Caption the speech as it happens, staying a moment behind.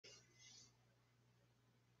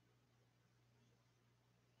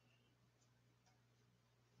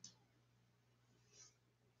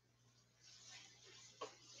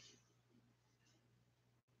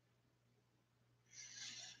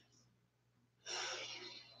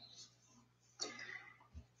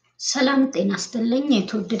ሰላም ጤና ይስጥልኝ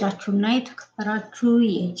የተወደዳችሁና የተከበራችሁ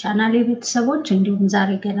የቻናሌ ቤተሰቦች እንዲሁም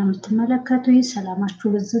ዛሬ ገና የምትመለከቱኝ ሰላማችሁ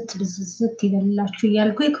ብዝት ይበልላችሁ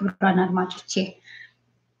እያልኩኝ ክቡራን አድማጮቼ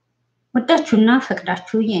ወዳችሁና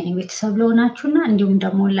ፈቅዳችሁ የኔ ቤተሰብ ለሆናችሁና እንዲሁም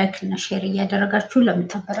ደግሞ ላይክ እና ሼር እያደረጋችሁ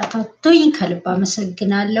ለምታበረታቱኝ ከልብ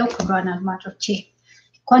አመሰግናለሁ። ክቡራን አድማጮቼ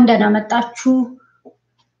እንኳን ደህና መጣችሁ።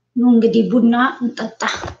 ኑ እንግዲህ ቡና እንጠጣ።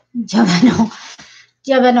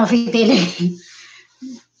 ጀበናው ፊቴ ላይ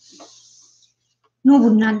ኑ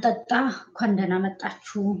ቡና እንጠጣ። እንኳን ደህና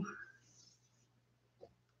መጣችሁ።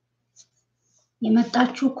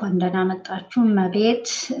 የመጣችሁ እንኳን ደህና መጣችሁ። መቤት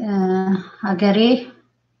ሀገሬ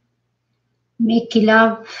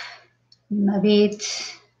ሜኪላብ መቤት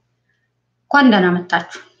እንኳን ደህና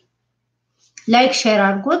መጣችሁ። ላይክ ሼር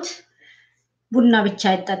አድርጉት። ቡና ብቻ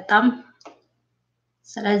አይጠጣም።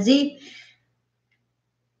 ስለዚህ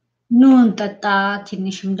ኑ እንጠጣ፣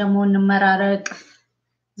 ትንሽም ደግሞ እንመራረቅ።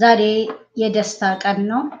 ዛሬ የደስታ ቀን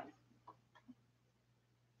ነው።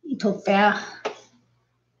 ኢትዮጵያ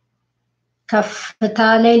ከፍታ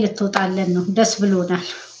ላይ ልትወጣለን ነው። ደስ ብሎናል።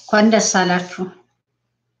 እንኳን ደስ አላችሁ።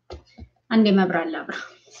 አንዴ መብራት ላብራ።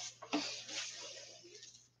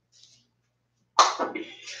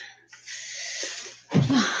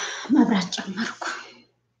 መብራት ጨመርኩ።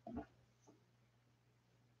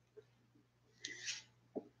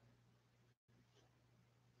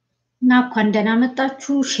 እና እንኳን ደህና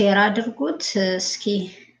መጣችሁ። ሼር አድርጉት እስኪ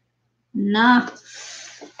እና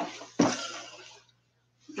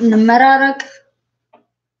እንመራረቅ።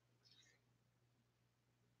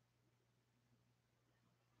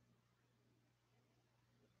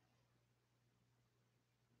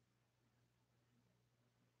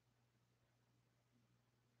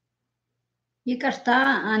 ይቅርታ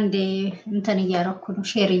አንዴ እንትን እያደረኩ ነው፣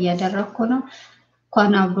 ሼር እያደረኩ ነው።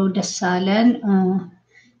 እንኳን አብሮ ደስ አለን።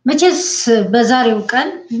 መቼስ በዛሬው ቀን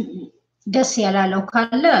ደስ ያላለው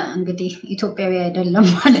ካለ እንግዲህ ኢትዮጵያዊ አይደለም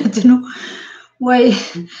ማለት ነው፣ ወይ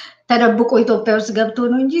ተደብቆ ኢትዮጵያ ውስጥ ገብቶ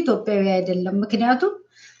ነው እንጂ ኢትዮጵያዊ አይደለም። ምክንያቱም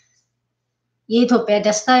የኢትዮጵያ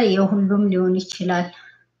ደስታ የሁሉም ሊሆን ይችላል፣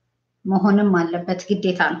 መሆንም አለበት፣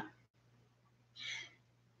 ግዴታ ነው።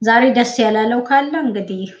 ዛሬ ደስ ያላለው ካለ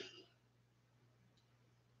እንግዲህ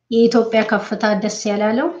የኢትዮጵያ ከፍታ ደስ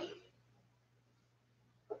ያላለው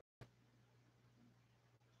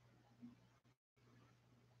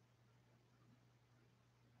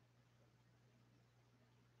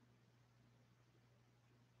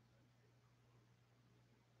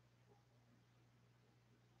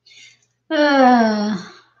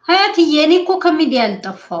ሀያትዬ እኔ እኮ ከሚዲያ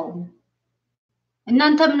አልጠፋውም።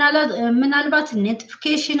 እናንተ ምናልባት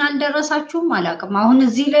ኖቲፊኬሽን አልደረሳችሁም አላውቅም። አሁን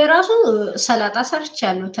እዚህ ላይ ራሱ ሰላጣ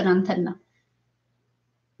ሰርቻለሁ ትናንትና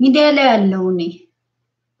ሚዲያ ላይ ያለው እኔ።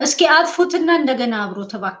 እስኪ አጥፉትና እንደገና አብሮ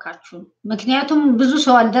ተባካችሁ። ምክንያቱም ብዙ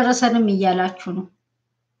ሰው አልደረሰንም እያላችሁ ነው።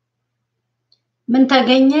 ምን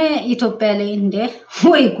ተገኘ ኢትዮጵያ ላይ እንደ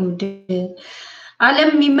ወይ ጉድ! ዓለም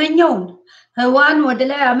የሚመኘውን ህዋን ወደ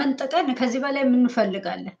ላይ አመንጥቀን ከዚህ በላይ ምን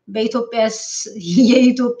እንፈልጋለን?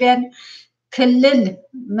 የኢትዮጵያን ክልል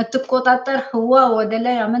የምትቆጣጠር ህዋ ወደ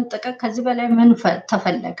ላይ አመንጥቀን ከዚህ በላይ ምን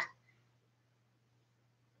ተፈለገ?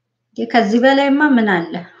 ከዚህ በላይማ ምን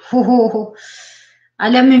አለ?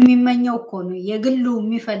 ዓለም የሚመኘው እኮ ነው የግሉ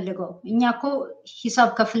የሚፈልገው። እኛ እኮ ሂሳብ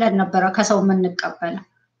ከፍለን ነበረ ከሰው የምንቀበለው።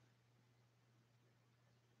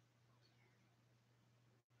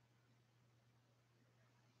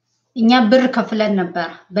 እኛ ብር ከፍለን ነበር፣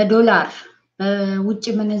 በዶላር በውጭ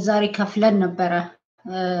ምንዛሪ ከፍለን ነበረ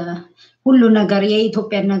ሁሉ ነገር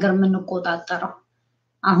የኢትዮጵያን ነገር የምንቆጣጠረው።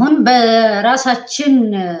 አሁን በራሳችን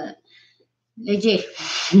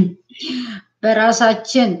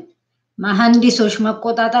በራሳችን መሐንዲሶች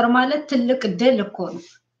መቆጣጠር ማለት ትልቅ ድል እኮ ነው።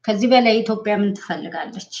 ከዚህ በላይ ኢትዮጵያ ምን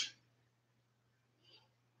ትፈልጋለች?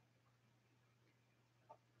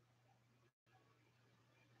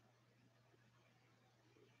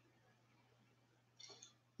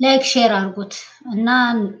 ላይክ ሼር አድርጉት እና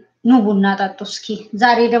ኑ ቡና ጠጡ እስኪ።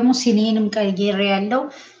 ዛሬ ደግሞ ሲኒንም ቀይሬ ያለው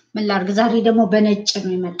ምን ላድርግ? ዛሬ ደግሞ በነጭ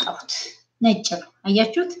ነው የመጣሁት። ነጭ ነው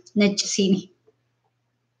አያችሁት? ነጭ ሲኒ፣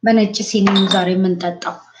 በነጭ ሲኒ ነው ዛሬ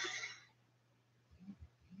የምንጠጣው።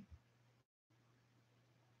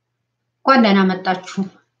 እንኳን ደህና መጣችሁ።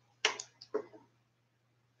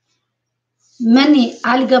 ምን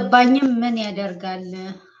አልገባኝም። ምን ያደርጋል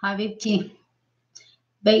ሀቢብቲ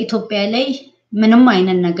በኢትዮጵያ ላይ ምንም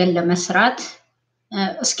አይነት ነገር ለመስራት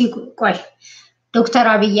እስኪ ቆይ ዶክተር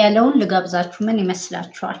አብይ ያለውን ልጋብዛችሁ። ምን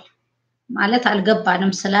ይመስላችኋል? ማለት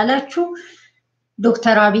አልገባንም ስላላችሁ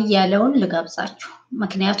ዶክተር አብይ ያለውን ልጋብዛችሁ፣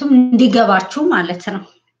 ምክንያቱም እንዲገባችሁ ማለት ነው።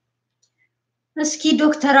 እስኪ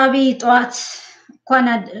ዶክተር አብይ ጠዋት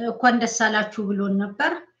እንኳን ደስ አላችሁ ብሎን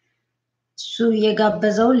ነበር። እሱ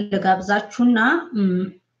የጋበዘው ልጋብዛችሁና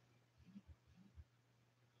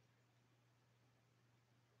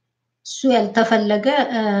እሱ ያልተፈለገ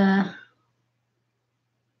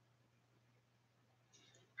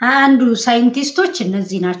አንዱ ሳይንቲስቶች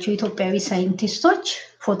እነዚህ ናቸው ኢትዮጵያዊ ሳይንቲስቶች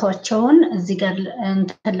ፎቶአቸውን እዚህ ጋር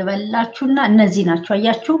እንተልበላችሁና እነዚህ ናቸው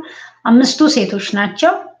አያችሁ አምስቱ ሴቶች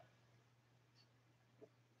ናቸው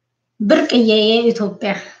ብርቅዬ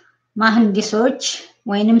የኢትዮጵያ መሐንዲሶች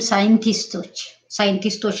ወይንም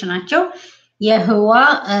ሳይንቲስቶች ናቸው የህዋ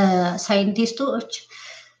ሳይንቲስቶች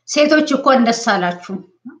ሴቶች እኮ እንደሳላችሁ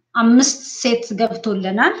አምስት ሴት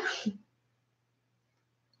ገብቶልናል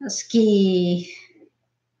እስኪ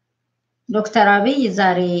ዶክተር አብይ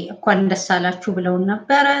ዛሬ እኮ እንደሳላችሁ ብለው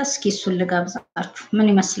ነበር እስኪ እሱን ልጋብዛችሁ ምን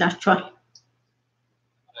ይመስላችኋል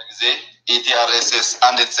ለጊዜ ኢቲአርኤስኤስ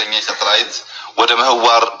አንድ የተሰኘ ሳተላይት ወደ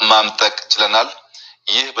ምህዋር ማምጠቅ ችለናል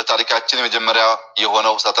ይህ በታሪካችን የመጀመሪያ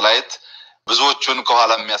የሆነው ሳተላይት ብዙዎቹን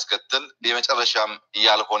ከኋላ የሚያስከትል የመጨረሻም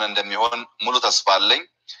ያልሆነ እንደሚሆን ሙሉ ተስፋ አለኝ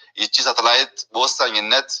ይቺ ሳተላይት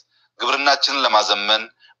በወሳኝነት ግብርናችንን ለማዘመን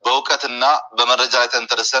በእውቀትና በመረጃ ላይ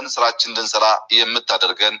ተንተርሰን ስራችን እንድንሰራ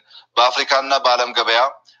የምታደርገን በአፍሪካና በዓለም ገበያ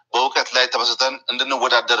በእውቀት ላይ ተመስርተን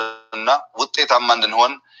እንድንወዳደርና ውጤታማ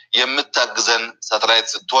እንድንሆን የምታግዘን ሳተላይት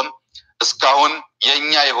ስትሆን እስካሁን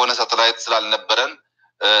የኛ የሆነ ሳተላይት ስላልነበረን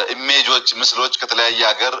ኢሜጆች ምስሎች ከተለያየ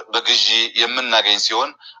ሀገር በግዢ የምናገኝ ሲሆን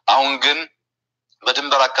አሁን ግን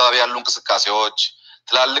በድንበር አካባቢ ያሉ እንቅስቃሴዎች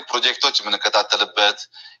ትላልቅ ፕሮጀክቶች የምንከታተልበት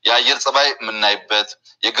የአየር ጸባይ የምናይበት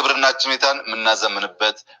የግብርናችን ሁኔታን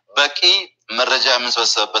የምናዘምንበት በቂ መረጃ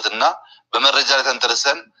የምንሰበስብበትና በመረጃ ላይ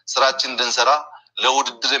ተንተርሰን ስራችን እንድንሰራ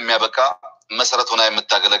ለውድድር የሚያበቃ መሰረት ሆና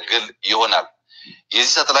የምታገለግል ይሆናል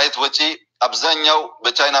የዚህ ሳተላይት ወጪ አብዛኛው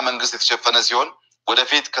በቻይና መንግስት የተሸፈነ ሲሆን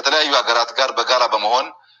ወደፊት ከተለያዩ ሀገራት ጋር በጋራ በመሆን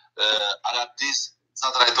አዳዲስ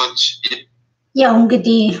ሳተላይቶች ያው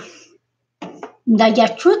እንግዲህ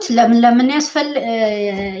እንዳያችሁት ለምን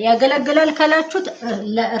ያገለግላል ካላችሁት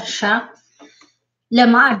ለእርሻ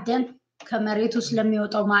ለማዕድን ከመሬቱ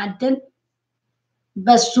ስለሚወጣው ማዕድን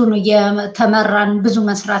በሱ ነው የተመራን ብዙ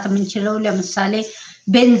መስራት የምንችለው ለምሳሌ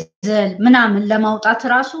ቤንዘል ምናምን ለማውጣት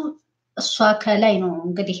ራሱ እሷ ከላይ ነው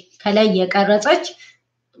እንግዲህ ከላይ የቀረጸች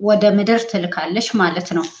ወደ ምድር ትልካለች ማለት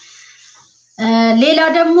ነው ሌላ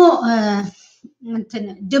ደግሞ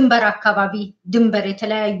ድንበር አካባቢ ድንበር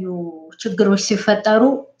የተለያዩ ችግሮች ሲፈጠሩ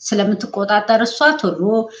ስለምትቆጣጠር እሷ ቶሎ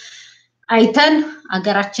አይተን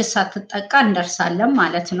አገራችን ሳትጠቃ እንደርሳለን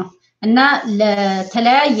ማለት ነው እና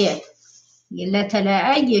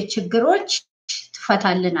ለተለያየ ችግሮች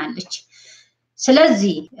ትፈታልናለች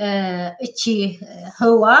ስለዚህ እቺ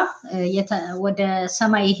ህዋ ወደ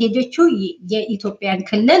ሰማይ ሄደችው የኢትዮጵያን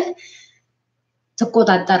ክልል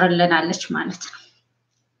ትቆጣጠርልናለች ማለት ነው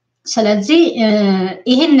ስለዚህ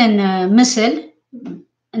ይሄንን ምስል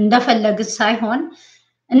እንደፈለግን ሳይሆን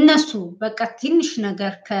እነሱ በቃ ትንሽ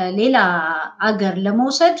ነገር ከሌላ አገር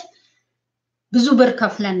ለመውሰድ ብዙ ብር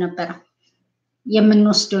ከፍለን ነበር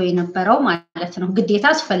የምንወስደው የነበረው ማለት ነው ግዴታ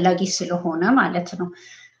አስፈላጊ ስለሆነ ማለት ነው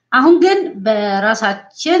አሁን ግን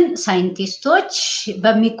በራሳችን ሳይንቲስቶች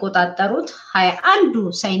በሚቆጣጠሩት 21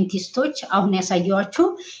 ሳይንቲስቶች አሁን ያሳያችሁ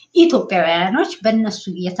ኢትዮጵያውያኖች በእነሱ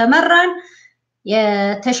እየተመራን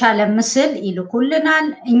የተሻለ ምስል ይልኩልናል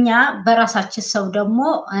እኛ በራሳችን ሰው ደግሞ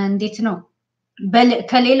እንዴት ነው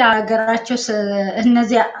ከሌላ ሀገራቸው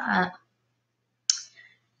እነዚህ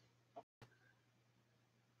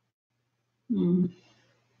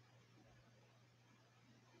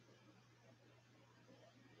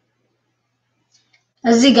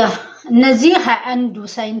እዚህ ጋር እነዚህ 21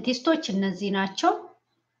 ሳይንቲስቶች እነዚህ ናቸው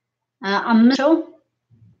አምስቱ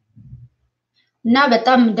እና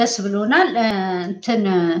በጣም ደስ ብሎናል እንትን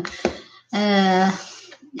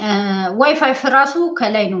ዋይፋይ ፍራሱ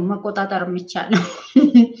ከላይ ነው መቆጣጠር የሚቻለው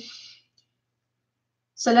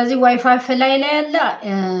ስለዚህ ዋይፋይ ላይ ያለ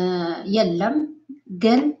የለም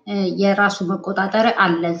ግን የራሱ መቆጣጠር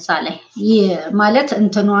አለ እዛ ላይ ማለት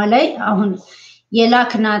እንትኗ ላይ አሁን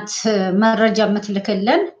የላክናት መረጃ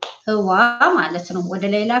የምትልክልን ህዋ ማለት ነው ወደ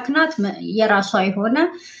ላይ ላክናት የራሷ የሆነ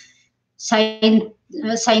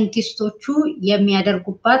ሳይንቲስቶቹ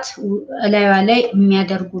የሚያደርጉባት ላይዋ ላይ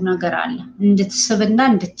የሚያደርጉ ነገር አለ እንድትስብና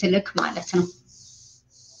እንድትልክ ማለት ነው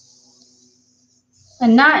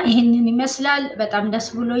እና ይሄንን ይመስላል በጣም ደስ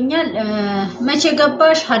ብሎኛል መቼ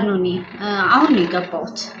ገባሽ ሀኑኒ አሁን ነው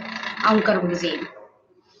የገባሁት አሁን ቅርብ ጊዜ ነው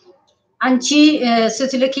አንቺ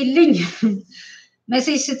ስትልኪልኝ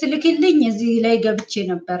ሜሴጅ ስትልኪልኝ እዚህ ላይ ገብቼ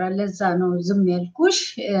ነበር ለዛ ነው ዝም ያልኩሽ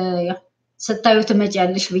ስታዩት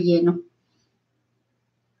መጫልሽ ብዬ ነው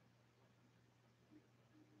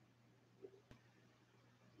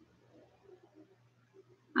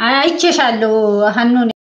አይቼሻለሁ ሀኑኒ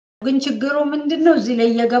ግን ችግሩ ምንድነው እዚህ ላይ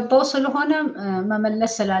የገባው ስለሆነ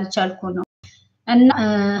መመለስ ስላልቻልኩ ነው እና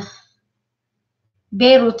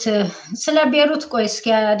ቤሩት ስለ ቤሩት ቆይ እስኪ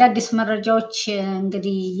አዳዲስ መረጃዎች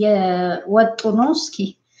እንግዲህ የወጡ ነው እስኪ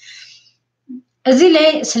እዚህ ላይ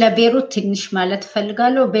ስለ ቤሩት ትንሽ ማለት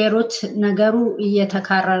ፈልጋለሁ ቤሩት ነገሩ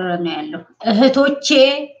እየተካረረ ነው ያለው እህቶቼ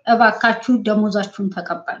እባካችሁ ደሞዛችሁን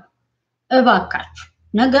ተቀበሉ እባካችሁ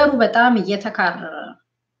ነገሩ በጣም እየተካረረ ነው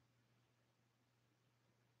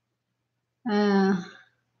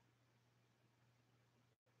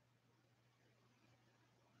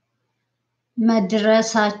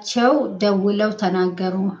መድረሳቸው ደውለው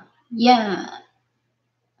ተናገሩ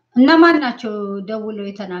እነማን ናቸው ደውለው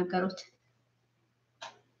የተናገሩት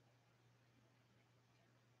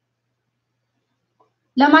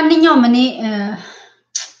ለማንኛውም እኔ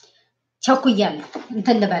ቸኩያለሁ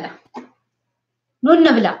እንትን ልበላ ኑን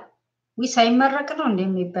ብላ ወይ ሳይመረቅ ነው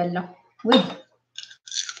እንደሚበላው ወይ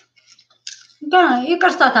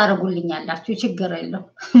ይቅርታ ታረጉልኛላችሁ ችግር የለው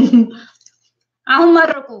አሁን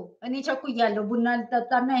መርቁ እኔ ቸኩያለሁ ቡና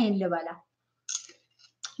ልጠጣና ይሄን ልበላ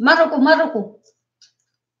መርቁ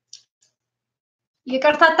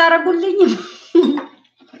ይቅርታ ታረጉልኝ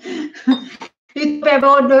ኢትዮጵያ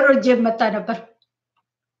በወንዶሮ ጀመታ ነበር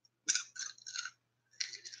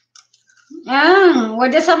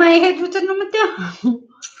ወደ ሰማይ ሄዱትን ነው የምትለው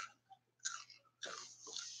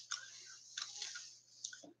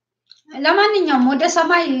ለማንኛውም ወደ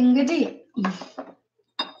ሰማይ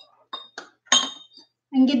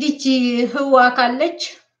እንግዲህ ህዋ ካለች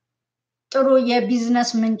ጥሩ የቢዝነስ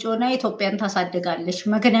ምንጭ ሆና ኢትዮጵያን ታሳድጋለች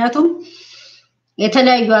ምክንያቱም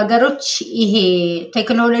የተለያዩ ሀገሮች ይሄ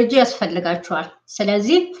ቴክኖሎጂ ያስፈልጋቸዋል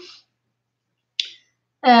ስለዚህ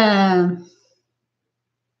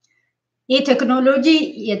የቴክኖሎጂ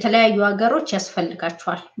የተለያዩ ሀገሮች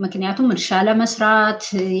ያስፈልጋቸዋል ምክንያቱም እርሻ ለመስራት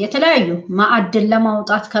የተለያዩ ማዕድን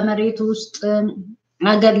ለማውጣት ከመሬት ውስጥ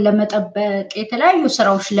ሀገር ለመጠበቅ የተለያዩ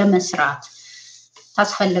ስራዎች ለመስራት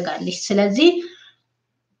ታስፈልጋለች ስለዚህ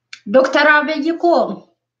ዶክተር አብይ እኮ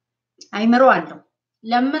አይምሮ አለው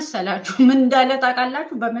ለመሰላችሁ ምን እንዳለ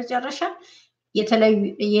ታውቃላችሁ በመጨረሻ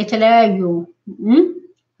የተለያዩ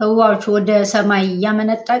ህዋዎች ወደ ሰማይ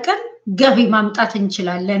ያመነጠቀን ገቢ ማምጣት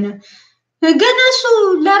እንችላለን ገና እሱ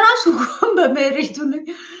ለራሱ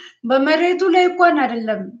በመሬቱ ላይ እንኳን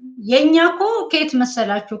አይደለም የኛ እኮ ከየት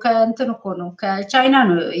መሰላችሁ ከእንትን እኮ ነው ከቻይና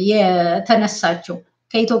ነው የተነሳቸው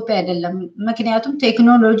ከኢትዮጵያ አይደለም ምክንያቱም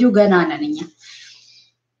ቴክኖሎጂው ገና ነንኛ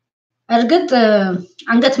እርግጥ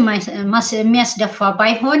አንገት የሚያስደፋ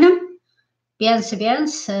ባይሆንም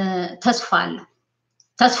ቢያንስ ተስፋ አለ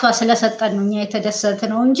ተስፋ ስለሰጠን ነው የተደሰተ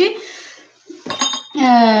ነው እንጂ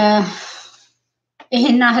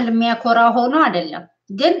ይሄን ያህል የሚያኮራ ሆኖ አይደለም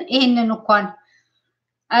ግን ይሄንን እንኳን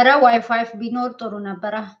አረ ዋይፋይ ቢኖር ጥሩ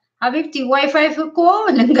ነበር ሀቢብቲ ዋይፋይ እኮ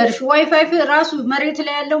ልንገርሽ ዋይፋይ ራሱ መሬት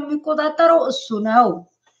ላይ ያለው የሚቆጣጠረው እሱ ነው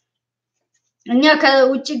እኛ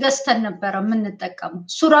ከውጪ ገዝተን ነበር የምንጠቀመው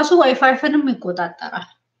እሱ ራሱ ዋይፋይንም ይቆጣጠራል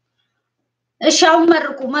እሺ አሁን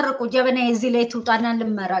መርቁ ጀበና እዚህ ላይ ትውጣና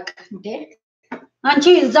ልመረቅ እንዴ አንቺ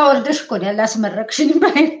እዛ ወርደሽ እኮ ያላስመረቅሽኝ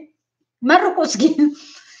ባይ መርቁ እስኪ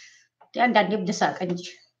አንዳንዴ ብደሳቅ እንጂ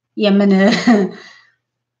የምን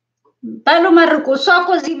ባሉ መርቁ እሷ እኮ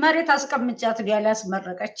እዚህ መሬት አስቀምጫት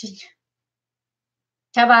ያላስመረቀችኝ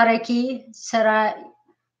ተባረኪ ስራ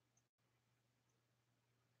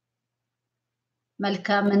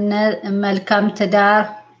መልካም ትዳር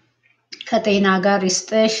ከጤና ጋር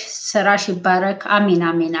ይስጥሽ ስራሽ ይባረክ አሜን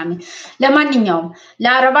ለማንኛውም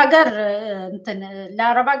ለአረብ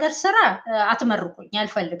ሀገር ስራ አትመርቁኝ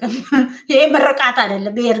አልፈልግም ይሄ ምርቃት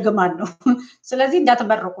አይደለም ይሄ እርግማን ነው ስለዚህ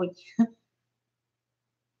እንዳትመርቁኝ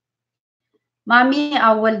ማሚ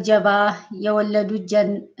አወል ጀባ የወለዱ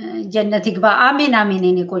ጀነት ይግባ አሜን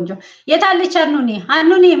እኔ ቆንጆ የታለች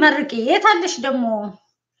አኑኒ መርቂ የታለሽ ደግሞ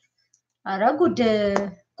አረ ጉድ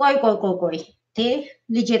ቆይ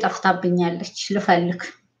ልጅ ጠፍታብኛለች ልፈልግ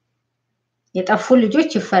የጠፉ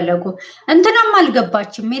ልጆች ይፈለጉ እንትናም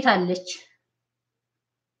አልገባችም የታለች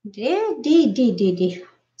ዲ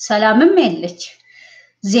ሰላምም የለች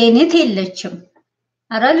ዜኔት የለችም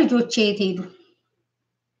አረ ልጆቼ የት ሄዱ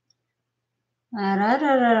አረ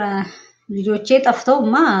ልጆቼ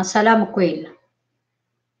ጠፍተውማ ሰላም እኮ የለም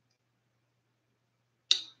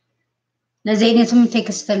ለዜኔትም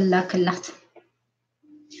ቴክስት ላክላት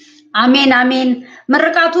አሜን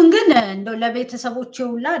ምርቃቱን ግን እንደው ለቤተሰቦቼ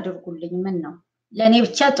ሁላ አድርጉልኝ ምን ነው ለኔ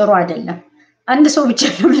ብቻ ጥሩ አይደለም አንድ ሰው ብቻ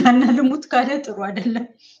ለምላና ልሙት ካለ ጥሩ አይደለም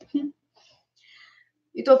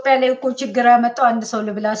ኢትዮጵያ ላይ እኮ ችግር ያመጣው አንድ ሰው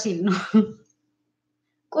ልብላ ሲል ነው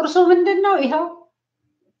ቁርሱ ምንድነው ይሄው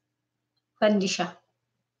ፈንዲሻ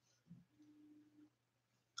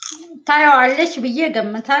ታየዋለች ብዬ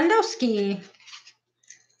ገምታለሁ። እስኪ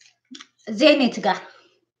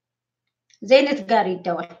ዜኔት ጋር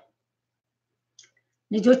ይደዋል።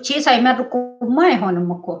 ልጆቼ ሳይመርቁማ አይሆንም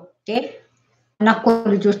እኮ እና እኮ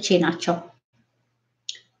ልጆቼ ናቸው።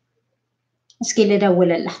 እስኪ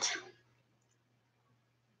ልደውልላት።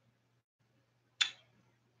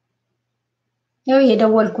 ያው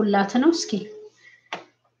የደወልኩላት ነው። እስኪ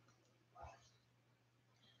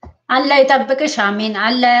አላህ ይጠብቅሽ፣ አሜን።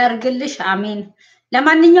 አላህ ያርግልሽ፣ አሜን።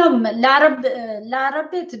 ለማንኛውም ለአረብ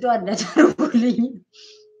ቤት ዱዓ እንዳደርጉልኝ።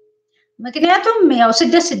 ምክንያቱም ያው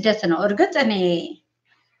ስደት ነው። እርግጥ እኔ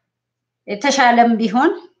የተሻለም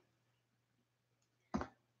ቢሆን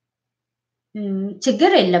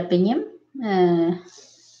ችግር የለብኝም።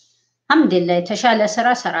 አልሐምዱሊላህ የተሻለ ስራ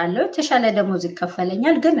ሰራለሁ፣ የተሻለ ደሞዝ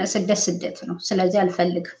ይከፈለኛል። ግን ስደት ነው። ስለዚህ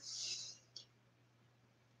አልፈልግም።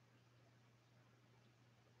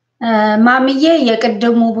 ማሚዬ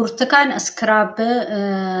የቅድሙ ብርቱካን ስክራብ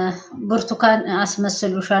ብርቱካን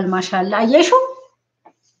አስመስሉሻል። ማሻአላ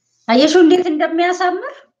አየሹ እንዴት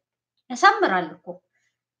እንደሚያሳምር ያሳምራል እኮ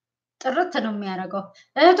ጥርት ነው የሚያደርገው።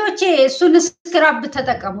 እህቶቼ እሱን ስክራብ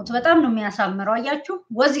ተጠቀሙት፣ በጣም ነው የሚያሳምረው። አያችሁ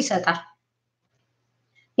ወዝ ይሰጣል።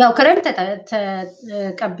 ያው ክሬም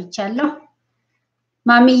ተቀብቻለሁ።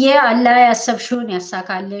 ማሚዬ አላህ ያሰብሽውን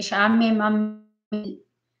ያሳካልሽ። አሜን። ማሚ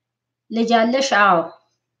ልጅ አለሽ? አዎ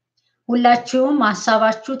ሁላችሁም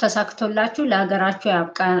ሐሳባችሁ ተሳክቶላችሁ ለሀገራችሁ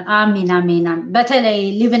ያብቃን። አሜን አሜን። በተለይ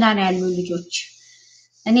ሊብናን ያሉ ልጆች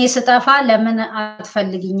እኔ ስጠፋ ለምን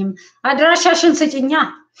አትፈልጊኝም? አድራሻሽን ስጭኛ፣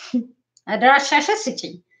 አድራሻሽን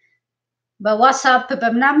ስጭኝ፣ በዋትስአፕ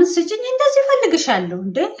በምናምን ስጭኝ። እንደዚህ ፈልግሻለሁ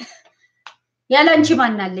እንዴ ያላንቺ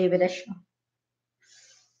ማን አለ ብለሽ ነው።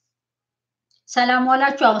 ሰላም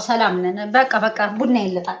ዋላችሁ? አዎ ሰላም ነን። በቃ ቡና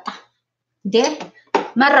ይልጣጣ እንዴ።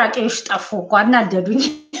 መራቂዎች ጠፉ እኮ አናደዱኝ።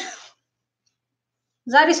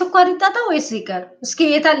 ዛሬ ስኳር ይጣጣ ወይስ ይቀር? እስኪ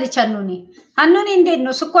የታለች አኑኔ እንዴት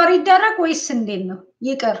ነው? ስኳር ይደረግ ወይስ እንዴት ነው?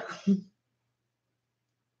 ይቀር።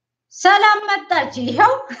 ሰላም መጣች።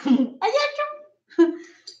 ይሄው አያችሁ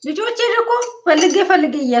ልጆቼ ደግሞ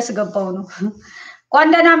ፈልጌ እያስገባው ነው።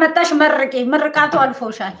 እንኳን ደህና መጣሽ። መርቄ ምርቃቱ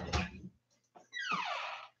አልፎሻል።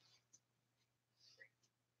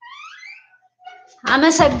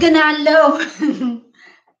 አመሰግናለሁ።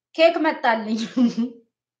 ኬክ መጣልኝ።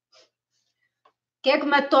 ኬክ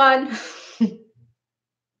መጥቷል።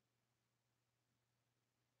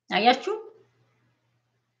 አያችሁ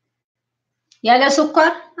ያለ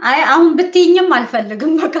ስኳር አይ አሁን ብትይኝም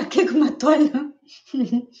አልፈልግም። በቃ ኬክ መጥቷል።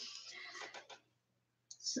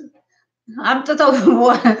 አምጥተው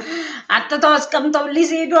አስቀምጠውልኝ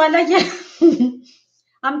ሲሄዱ አላየ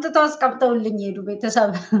አምጥተው አስቀምጠውልኝ ሄዱ።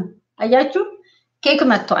 ቤተሰብ አያችሁ ኬክ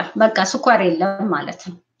መጥቷል። በቃ ስኳር የለም ማለት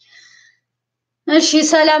ነው። እሺ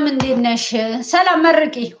ሰላም እንዴት ነሽ? ሰላም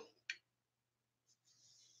መርቂ።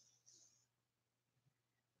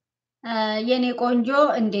 የኔ ቆንጆ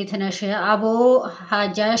እንዴት ነሽ? አቦ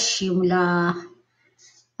ሀጃሽ ይሙላ።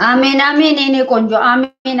 አሜን አሜን። የኔ ቆንጆ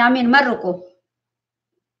አሜን መርቁ።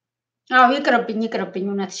 አዎ ይቅርብኝ።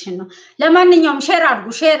 እውነትሽን ነው። ለማንኛውም ሼር አድርጉ፣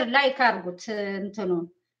 ሼር ላይክ አድርጉት። እንትኑ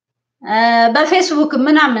በፌስቡክ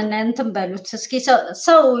ምናምን እንትን በሉት። እስኪ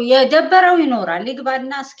ሰው የደበረው ይኖራል፣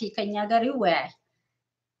 ይግባና እስኪ ከኛ ጋር ይወያይ።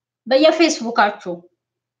 በየፌስቡካችሁ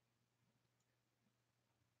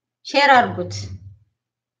ሼር አድርጉት።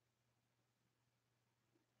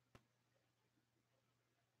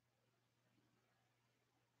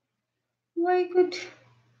 ወይ ጉድ!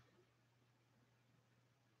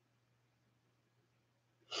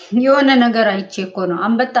 የሆነ ነገር አይቼ እኮ ነው።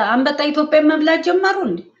 አንበጣ ኢትዮጵያ መብላት ጀመሩ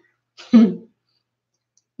እንዴ?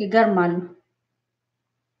 ይገርማሉ።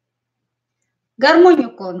 ገርሞኝ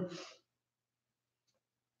እኮ ነው።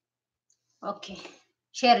 ኦኬ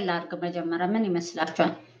ሼር ላድርግ መጀመሪያ። ምን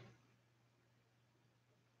ይመስላችኋል?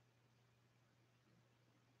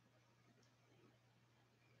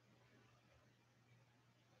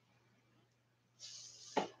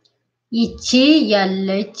 ይቺ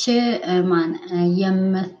ያለች ማን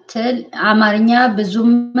የምትል አማርኛ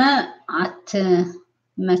ብዙም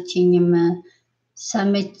አትመችኝም።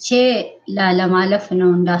 ሰምቼ ላለማለፍ ነው፣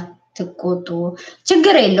 እንዳትቆጡ።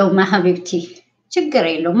 ችግር የለውም ሀቢብቲ፣ ችግር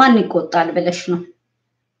የለውም። ማን ይቆጣል ብለሽ ነው?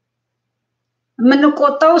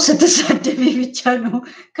 የምንቆጣው ስትሳደቢ ብቻ ነው።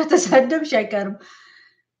 ከተሳደብሽ አይቀርም።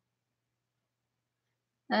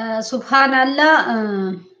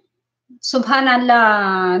 ሱብሃንአላህ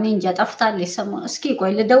እኔ እንጃ ጠፍታለች ሰሞኑን። እስኪ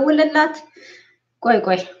ቆይ ልደውልላት።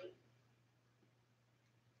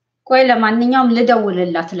 ቆይ ለማንኛውም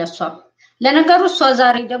ልደውልላት ለሷ። ለነገሩ እሷ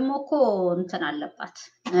ዛሬ ደግሞ እኮ እንትን አለባት፣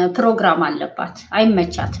 ፕሮግራም አለባት።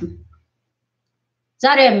 አይመቻትም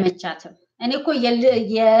ዛሬ አይመቻትም። እኔ እኮ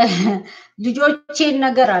የልጆቼን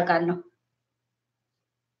ነገር አውቃለሁ።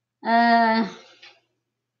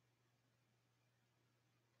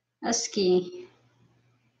 እስኪ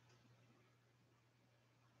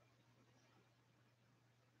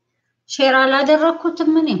ሼር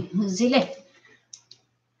አላደረኩትም እኔ እዚህ ላይ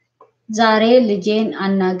ዛሬ ልጄን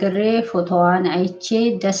አናግሬ ፎቶዋን አይቼ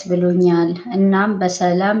ደስ ብሎኛል። እናም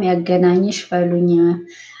በሰላም ያገናኝሽ በሉኝ።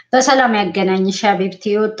 በሰላም ያገናኝሽ ሀቢብቲ።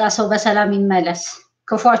 የወጣ ሰው በሰላም ይመለስ፣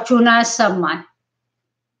 ክፏችሁን አያሰማን።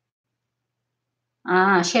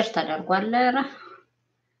 ሼር ተደርጓል። ኧረ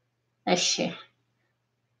እሺ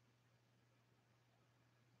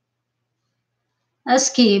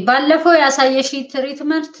እስኪ ባለፈው ያሳየሽ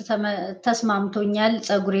ትሪትመንት ተስማምቶኛል።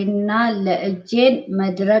 ፀጉሬና ለእጄን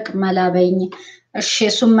መድረቅ መላበኝ። እሺ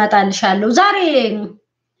እሱም መጣልሻለሁ።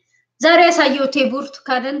 ዛሬ ያሳየሁት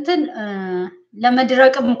የብርቱካን እንትን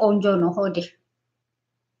ለመድረቅም ቆንጆ ነው። ሆዴ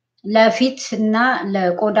ለፊት እና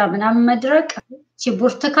ለቆዳ ምናምን መድረቅ እቺ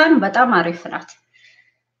ብርቱካን በጣም አሪፍ ናት።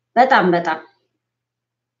 በጣም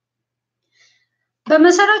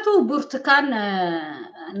በመሰረቱ ብርቱካን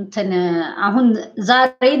እንትን አሁን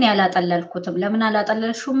ዛሬን ያላጠለልኩትም። ለምን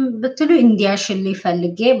አላጠለልሽም ብትሉ እንዲያሽልኝ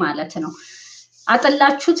ፈልጌ ማለት ነው።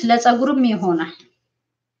 አጠላችሁት ለፀጉርም ይሆናል።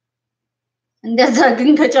 እንደዛ ግን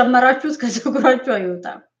ከጨመራችሁት ከፀጉራችሁ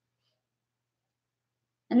አይወጣም።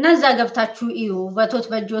 እና እዛ ገብታችሁ እዩ። በቶት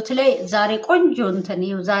በጆት ላይ ዛሬ ቆንጆ እንትን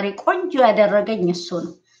እዩ። ዛሬ ቆንጆ ያደረገኝ እሱ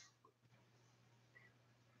ነው።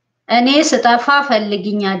 እኔ ስጠፋ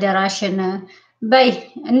ፈልግኝ አደራሽን በይ።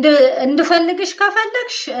 እንድፈልግሽ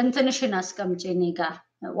ከፈለግሽ እንትንሽን አስቀምጪ እኔ ጋር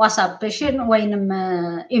ዋትስአፕሽን ወይንም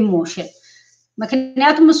ኢሞሽን።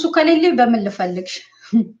 ምክንያቱም እሱ ከሌለኝ በምን ልፈልግሽ?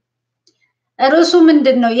 ርዕሱ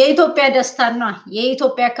ምንድነው? የኢትዮጵያ ደስታን ነው፣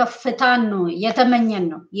 የኢትዮጵያ ከፍታን ነው የተመኘን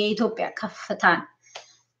ነው። የኢትዮጵያ ከፍታን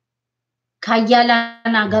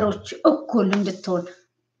ከያላን ሀገሮች እኩል እንድትሆን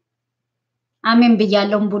አሜን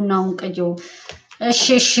ብያለሁ። ቡናውን ቅጂው። እሺ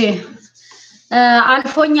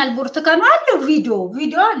አልፎኛል። ብርቱካን አለ ቪዲዮ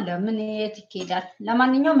አለ። ምን የት ይኬዳል?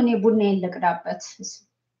 ለማንኛውም እኔ ቡናዬን ልቅዳበት።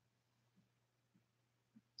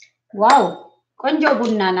 ዋው ቆንጆ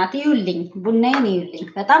ቡና ናት። ይዩልኝ፣ ቡናዬን ይዩልኝ።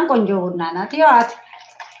 በጣም ቆንጆ ቡና ናት። ይዋት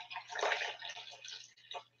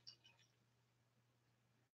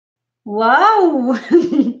ዋው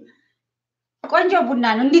ቆንጆ ቡና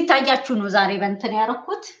ነው። እንዲታያችሁ ነው ዛሬ በእንትን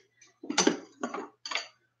ያረኩት።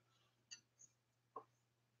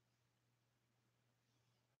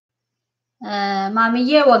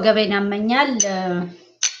 ማሚዬ ወገቤን ያመኛል።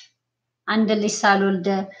 አንድ ልጅ ሳልወልድ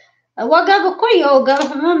ወገብ እኮ የወገብ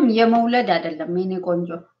ህመም የመውለድ አይደለም የኔ ቆንጆ።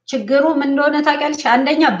 ችግሩ ምን እንደሆነ ታውቂያለሽ?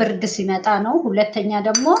 አንደኛ ብርድ ሲመጣ ነው። ሁለተኛ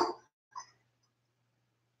ደግሞ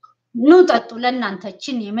ኑ ጠጡ።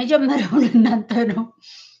 ለእናንተችን የመጀመሪያው ለእናንተ ነው።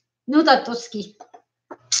 ኑ ጠጡ እስኪ።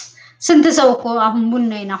 ስንት ሰው እኮ አሁን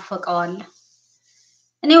ቡና ይናፈቀዋል።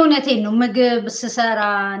 እኔ እውነቴን ነው። ምግብ ስሰራ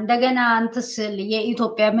እንደገና እንትስል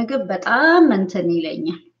የኢትዮጵያ ምግብ በጣም እንትን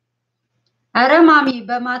ይለኛል። አረ ማሚ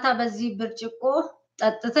በማታ በዚህ ብርጭቆ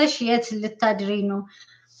ጠጥተሽ የት ልታድሪ ነው?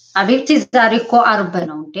 አቤት ዛሬ እኮ አርብ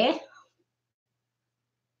ነው እንዴ?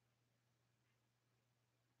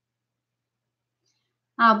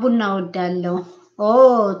 ቡና ወዳለው።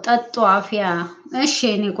 ጠጡ አፍያ። እሺ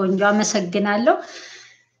እኔ ቆንጆ አመሰግናለሁ።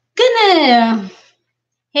 ግን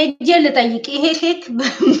ሄጄ ልጠይቅ፣ ይሄ ኬክ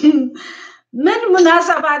ምን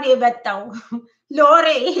ሙናሰባ ነው የመጣው? ለወሬ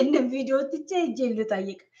ይሄን ቪዲዮ ትቼ ሄጄ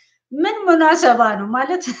ልጠይቅ። ምን ሙናሰባ ነው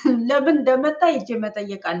ማለት ለምን እንደመጣ ሄጄ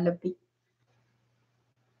መጠየቅ አለብኝ።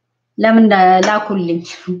 ለምን ላኩልኝ?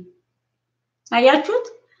 አያችሁት?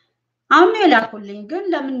 አሁን ላኩልኝ፣ ግን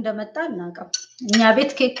ለምን እንደመጣ እናቀም። እኛ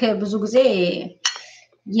ቤት ኬክ ብዙ ጊዜ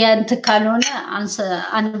የእንትን ካልሆነ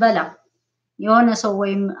አንበላም። የሆነ ሰው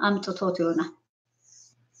ወይም አምጥቶት ይሆናል።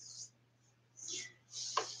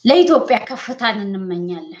 ለኢትዮጵያ ከፍታን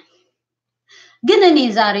እንመኛለን። ግን እኔ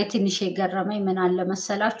ዛሬ ትንሽ የገረመኝ ምን አለ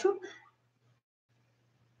መሰላችሁ?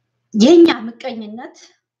 የኛ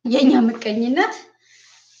ምቀኝነት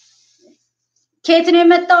ኬት ነው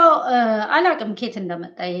የመጣው? አላቅም ኬት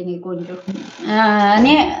እንደመጣ የኔ ቆንጆ። እኔ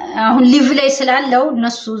አሁን ሊቭ ላይ ስላለው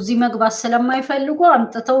እነሱ እዚህ መግባት ስለማይፈልጉ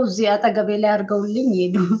አምጥተው እዚህ አጠገቤ ላይ አድርገውልኝ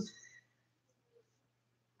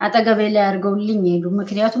ሄዱ።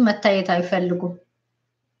 ምክንያቱም መታየት አይፈልጉም።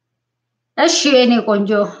 እሺ የኔ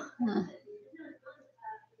ቆንጆ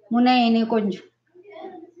ሙና፣ የኔ ቆንጆ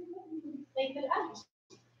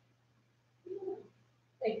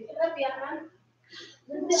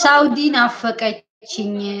ሳውዲ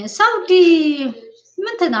ናፈቀችኝ። ሳውዲ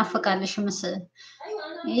ምን ትናፈቃለሽ?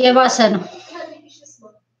 የባሰ ነው።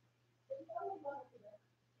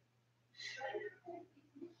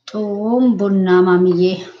 ጡም ቡና ማሚዬ፣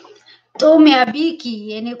 ጦሚያ ቢኪ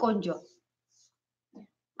የኔ ቆንጆ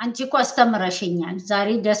አንቺ እኮ አስተምረሽኛል ዛሬ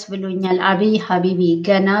ደስ ብሎኛል አብይ ሀቢቢ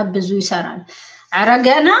ገና ብዙ ይሰራል አረ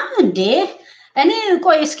ገና እንዴ እኔ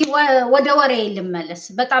ቆይ እስኪ ወደ ወሬ ልመለስ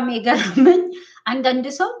በጣም የገረመኝ አንዳንድ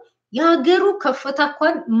ሰው የሀገሩ ከፍታ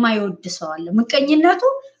እንኳን የማይወድ ሰው አለ ምቀኝነቱ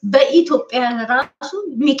በኢትዮጵያ ራሱ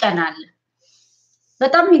የሚቀናል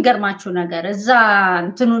በጣም የሚገርማችሁ ነገር እዛ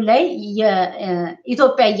እንትኑ ላይ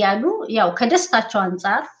የኢትዮጵያ ያሉ ያው ከደስታቸው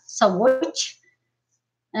አንፃር ሰዎች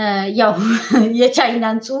ያው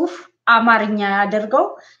የቻይናን ጽሁፍ አማርኛ ያደርገው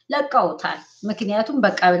ለቀውታል ምክንያቱም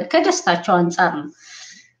በቃ ከደስታቸው አንፃር ነው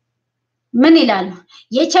ምን ይላል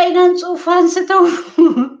የቻይናን ጽሁፍ አንስተው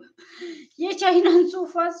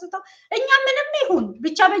እኛ ምንም ይሁን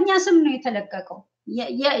ብቻ በእኛ ስም ነው የተለቀቀው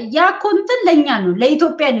ያ ኮንተንት ለኛ ነው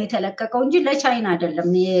ለኢትዮጵያ ነው የተለቀቀው እንጂ ለቻይና አይደለም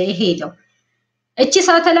የሄደው እቺ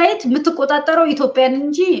ሳተላይት የምትቆጣጠረው ኢትዮጵያን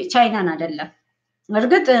እንጂ ቻይናን አይደለም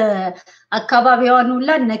እርግጥ አካባቢዋን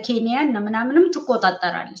ሁላ እነ ኬንያን ምናምንም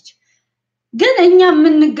ትቆጣጠራለች ግን እኛ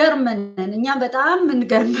ምንገርመን እኛ በጣም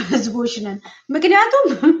ምንገርም ህዝቦች ነን ምክንያቱም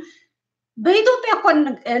በኢትዮጵያ እኮ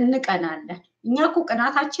እንቀናለን እኛ እኮ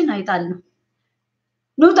ቅናታችን አይጣል ነው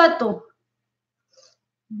ኑጣጡ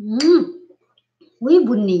ወይ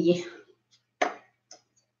ቡንዬ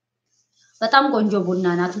በጣም ቆንጆ ቡና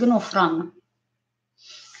ናት ግን ወፍራም ነው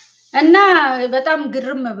እና በጣም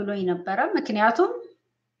ግርም ብሎኝ ነበር ምክንያቱም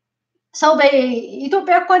ሰው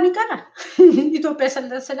በኢትዮጵያ እንኳን ይቀናል ኢትዮጵያ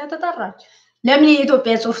ስለተጠራች ለምን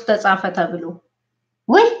የኢትዮጵያ ጽሁፍ ተጻፈ ተብሎ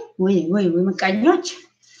ወይ ምቀኞች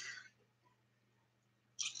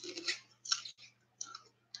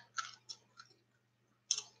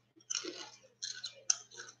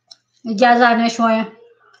እጃዛ ነሽ ወይ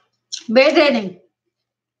ቤቴ ነኝ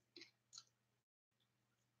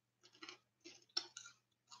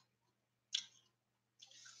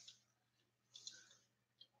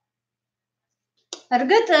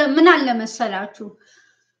እርግጥ ምን አለ መሰላችሁ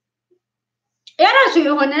የራሱ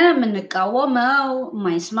የሆነ ምንቃወመው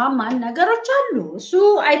ማይስማማን ነገሮች አሉ እሱ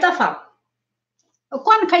አይጠፋም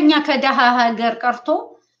እንኳን ከኛ ከደሃ ሀገር ቀርቶ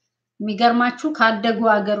የሚገርማችሁ ካደጉ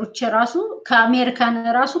ሀገሮች ራሱ ከአሜሪካን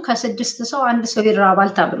ራሱ ከስድስት ሰው አንድ ሰው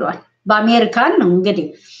ይራባል ተብሏል በአሜሪካን ነው እንግዲህ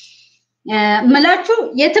ምላችሁ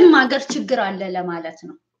የትም ሀገር ችግር አለ ለማለት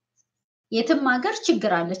ነው የትም ሀገር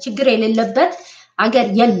ችግር አለ ችግር የሌለበት ሀገር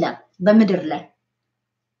የለም በመድር ላይ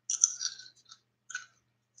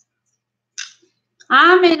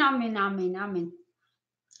አሜን አሜን አሜን አሜን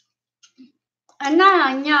እና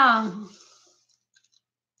እኛ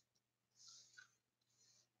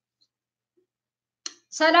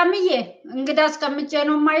ሰላምዬ እንግዳ አስቀምጬ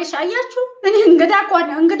ነው ማይሽ አያችሁ እኔ እንግዳ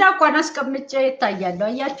እንኳን አስቀምጬ ይታያል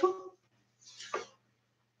አያችሁ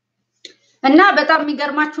እና በጣም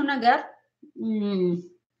የሚገርማችሁ ነገር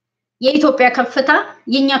የኢትዮጵያ ከፍታ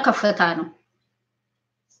የኛ ከፍታ ነው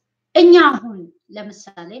እኛ አሁን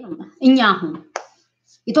ለምሳሌ ነው እኛ አሁን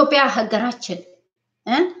ኢትዮጵያ ሀገራችን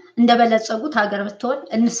እንደበለጸጉት ሀገር ብትሆን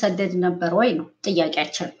እንሰደድ ነበር ወይ ነው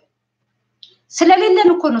ጥያቄያችን ስለሌለን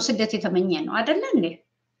እኮ ነው ስደት የተመኘ ነው አይደል እንዴ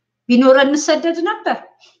ቢኖር እንሰደድ ነበር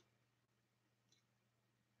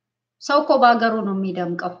ሰው እኮ በአገሩ ነው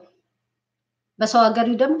የሚደምቀው በሰው ሀገር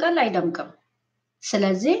ይደምቃል አይደምቅም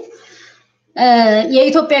ስለዚህ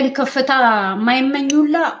የኢትዮጵያን ከፍታ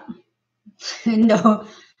ማይመኙላ እንደው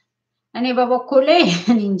እኔ በበኩሌ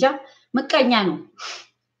እንጃ ምቀኛ ነው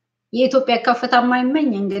የኢትዮጵያ ከፍታ ማይመኝ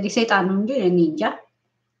እንግዲህ ሰይጣን ነው እንጂ እኔ እንጃ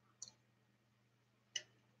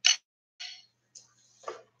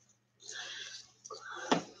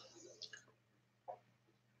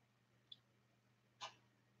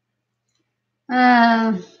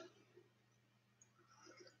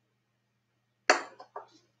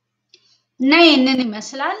ነይ እነን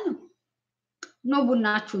ይመስላል ነው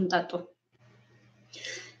ቡናችሁን ጠጡ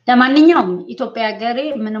ለማንኛውም ኢትዮጵያ ሀገሬ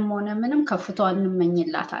ምንም ሆነ ምንም ከፍቷን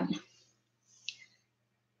እንመኝላታለን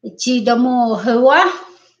እቺ ደግሞ ህዋ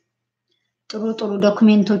ጥሩ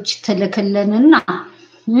ዶክመንቶች ተልከለንና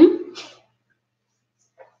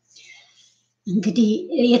እንግዲህ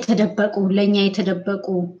የተደበቁ ለኛ የተደበቁ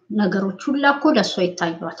ነገሮች ሁሉ እኮ ለሷ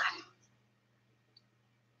ይታዩታል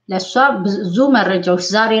ለሷ ብዙ መረጃዎች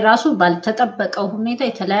ዛሬ ራሱ ባልተጠበቀው ሁኔታ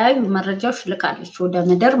የተለያዩ መረጃዎች ልካለች ወደ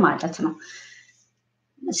ምድር ማለት ነው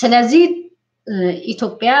ስለዚህ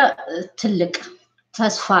ኢትዮጵያ ትልቅ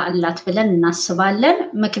ተስፋ አላት ብለን እናስባለን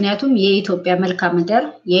ምክንያቱም የኢትዮጵያ መልካም ምድር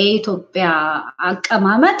የኢትዮጵያ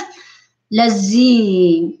አቀማመጥ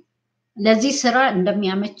ለዚህ ስራ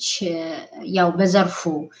እንደሚያመች ያው በዘርፉ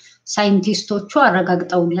ሳይንቲስቶቹ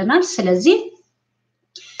አረጋግጠውልናል ስለዚህ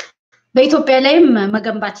በኢትዮጵያ ላይም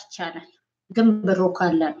መገንባት ይቻላል ግን ብሩ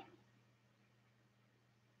ካለ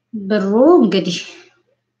ብሩ እንግዲህ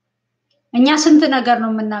እኛ ስንት ነገር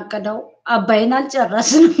ነው የምናቀደው አባይን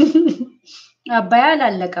አልጨረስንም አባይ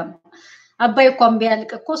አላለቀም አባይ እንኳን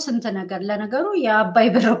ቢያልቅ እኮ ስንት ነገር ለነገሩ የአባይ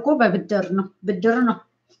ብር እኮ በብድር ነው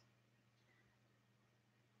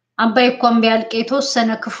አባይ እንኳን ቢያልቅ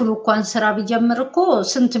የተወሰነ ክፍሉ እንኳን ስራ ቢጀምር እኮ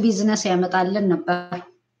ስንት ቢዝነስ ያመጣልን ነበር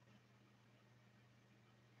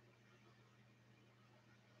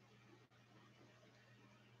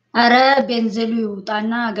አረ ቤንዚሉ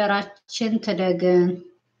ይውጣና ሀገራችን ትደግን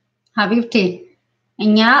ሀቢብቴ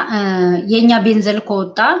እኛ የኛ ቤንዚል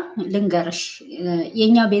ከወጣ ልንገርሽ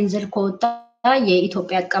የኛ ቤንዚል ከወጣ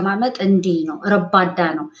የኢትዮጵያ አቀማመጥ እንዲህ ነው ረባዳ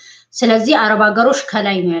ነው ስለዚህ አረብ ሀገሮች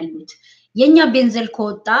ከላይ ነው ያሉት የኛ ቤንዚል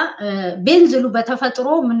ከወጣ ቤንዚሉ በተፈጥሮ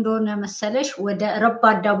ምን እንደሆነ መሰለሽ ወደ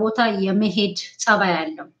ረባዳ ቦታ የመሄድ ጸባይ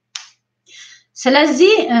አለው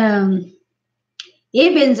ስለዚህ ይሄ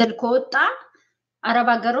ቤንዚል ከወጣ አረብ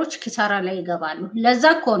ሀገሮች ኪሳራ ላይ ይገባሉ ለዛ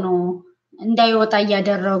እኮ ነው እንዳይወጣ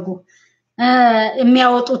ያደረጉ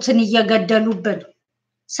የሚያወጡትን እየገደሉብን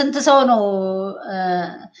ስንት ሰው ነው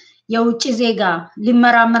የውጭ ዜጋ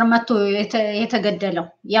ሊመራመር መጥቶ የተገደለው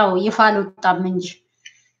ያው ይፋል ወጣም እንጂ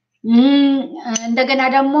እንደገና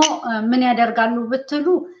ደግሞ ምን ያደርጋሉ ብትሉ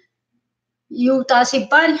ይውጣ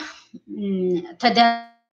ሲባል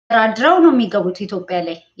ተደራድረው ነው የሚገቡት ኢትዮጵያ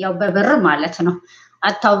ላይ ያው በብር ማለት ነው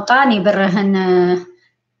አታውጣን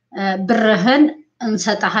ብርህን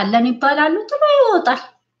እንሰጣለን ይባላሉ ጥሎ ይወጣል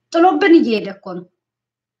ጥሎብን እየሄደ እኮ ነው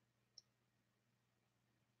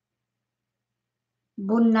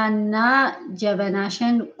ቡናና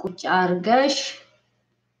ጀበናሽን ቁጭ አርገሽ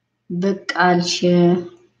ብቃልሽ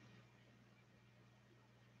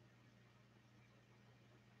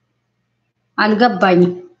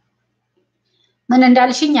አልገባኝም ምን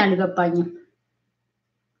እንዳልሽኝ አልገባኝም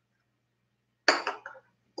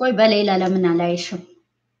ቆይ በሌላ ለምን አላይሽም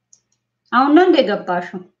አሁን ነው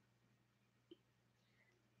እንደገባሽው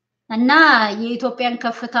እና የኢትዮጵያን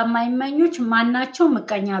ከፍታ ማይመኞች ማናቸው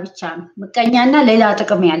ምቀኛ ብቻ ነው ምቀኛና ሌላ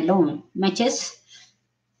ጥቅም ያለው መቼስ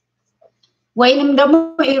ወይንም ደግሞ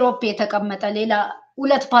ኢሮፕ የተቀመጠ ሌላ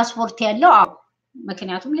ሁለት ፓስፖርት ያለው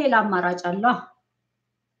ምክንያቱም ሌላ አማራጭ አለው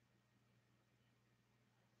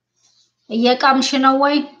እየቃምሽ ነው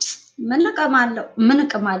ወይ ምን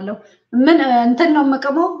እቀማለሁ ምን እንትን ነው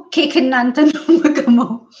መቀመው ኬክ እና እንትን ነው መቀመው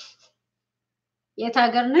የት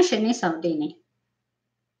ሀገር ነሽ እኔ ሳውዲ ነኝ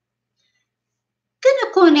ግን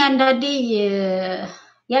እኮ እኔ አንዳንዴ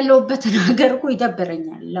ያለውበትን ሀገር እኮ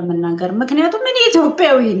ይደብረኛል ለመናገር ምክንያቱም እኔ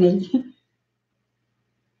ኢትዮጵያዊ ነኝ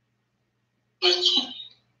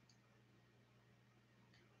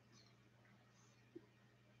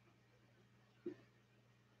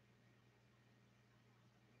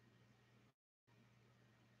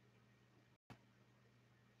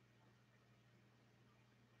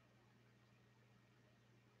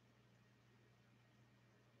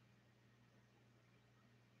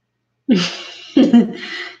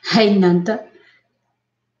ሃይ እናንተ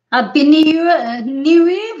ሃፒ ኒው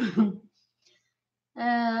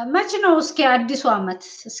መች ነው እስኪ አዲሱ አመት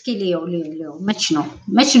እስኪ ሊዮ መች ነው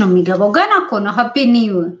የሚገባው ገና እኮ ነው ሃፒ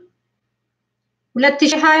ኒው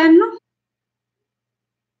 2020 ነው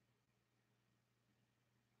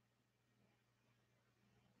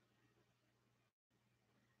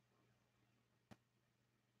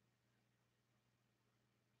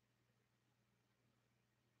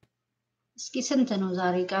እስኪ ስንት ነው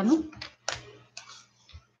ዛሬ ቀኑ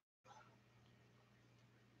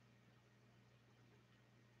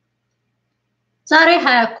ዛሬ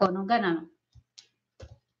 20 እኮ ነው ገና ነው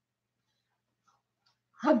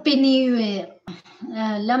ሃፒ ኒው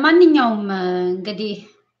ለማንኛውም እንግዲህ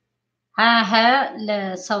 20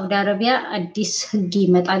 ለሳውዲ አረቢያ አዲስ ህግ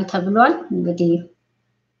ይመጣል ተብሏል እንግዲህ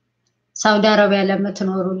ሳውዲ አረቢያ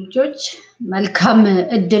ለምትኖሩ ልጆች መልካም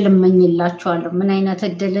እድል እመኝላችኋለሁ ምን አይነት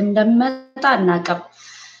እድል እንደመጣ እናቀም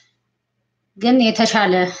ግን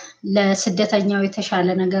የተሻለ ለስደተኛው የተሻለ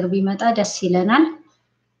ነገር ቢመጣ ደስ ይለናል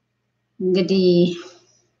እንግዲህ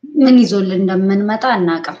ምን ይዞልን እንደምንመጣ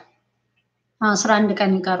እናቀም 11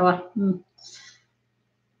 ቀን ይቀርዋል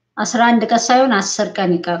 11 ቀን ሳይሆን 10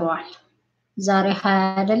 ቀን ይቀርዋል ዛሬ 20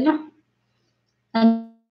 አይደለም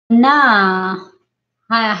እና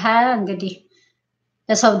 20 እንግዲህ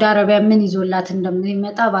ለሳውዲ አረቢያ ምን ይዞላት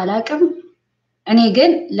እንደሚመጣ ባላቅም እኔ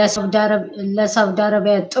ግን ለሳውዲ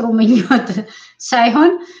አረቢያ ጥሩ ምኞት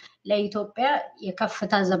ሳይሆን ለኢትዮጵያ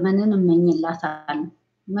የከፍታ ዘመንን እመኝላታለሁ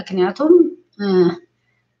ምክንያቱም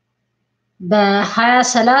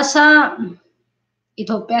በ2030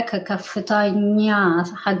 ኢትዮጵያ ከከፍተኛ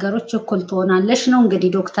ሀገሮች እኩል ትሆናለች ነው እንግዲህ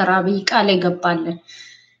ዶክተር አብይ ቃል ይገባልን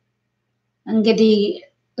እንግዲህ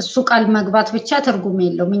እሱ ቃል መግባት ብቻ ትርጉም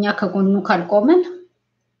የለውም እኛ ከጎኑ ካልቆመን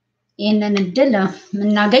ይሄንን እድል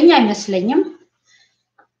ምናገኝ አይመስለኝም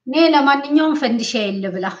እኔ ለማንኛውም ፈንዲሻ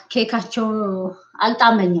ይልብላ ኬካቸው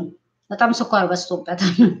አልጣመኝም በጣም ስኳር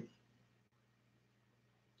በዝቶበታል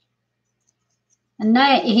እና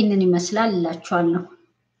ይሄንን ይመስላል እላችኋለሁ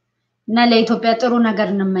እና ለኢትዮጵያ ጥሩ ነገር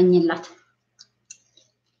እንመኝላት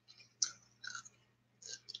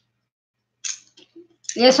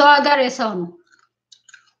የሰው ሀገር የሰው ነው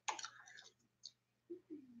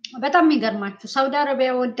በጣም የሚገርማችሁ ሳውዲ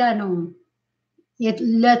አረቢያ ወዳ ነው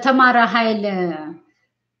ለተማረ ኃይል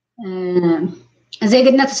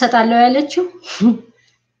ዜግነት ተሰጣለው ያለችው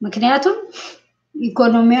ምክንያቱም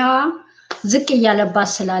ኢኮኖሚያ ዝቅ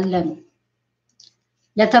ያለባት ስላለ ነው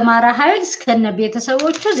ለተማረ ኃይል እስከነ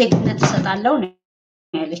ቤተሰቦቹ ዜግነት ተሰጣለው ነው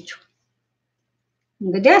ያለችው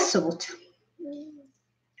እንግዲህ አስቡት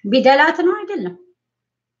ቢደላት ነው አይደለም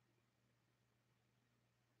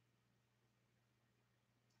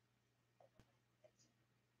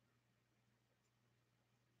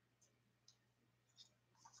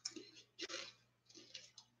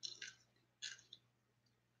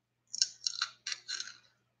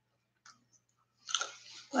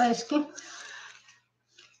እስኪ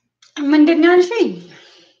ምንድነው ያልሽኝ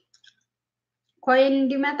ኮይን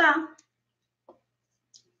እንዲመጣ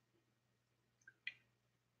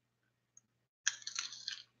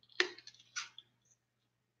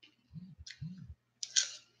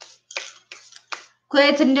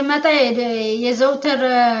ኮይት እንዲመጣ የዘውተር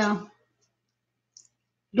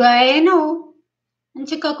ዱዓዬ ነው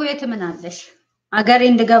እንቺ ከኮይት ምን አለሽ አገሬ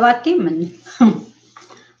እንድገባቲ ምን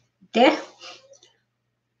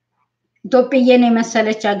ኢትዮጵያን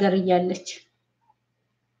የመሰለች ሀገር እያለች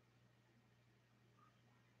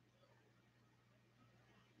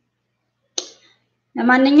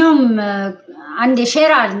ለማንኛውም አንድ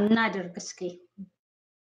ሼር እናድርግ እስኪ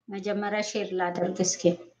መጀመሪያ ሼር ላድርግ እስኪ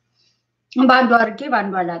ባንዱ አርጌ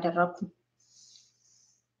ባንዱ አላደረኩም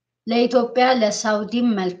ለኢትዮጵያ ለሳውዲም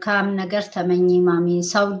መልካም ነገር ተመኝ ማሚ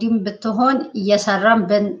ሳውዲም ብትሆን እየሰራን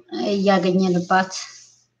ያገኘንባት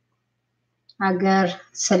ሀገር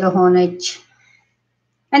ስለሆነች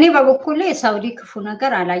እኔ በበኩሌ ሳውዲ ክፉ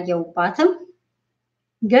ነገር አላየውባትም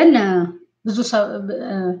ግን ብዙ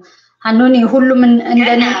አንኖኒ ሁሉም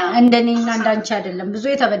እንደኔና እንዳንቺ አይደለም ብዙ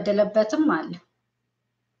የተበደለበትም አለ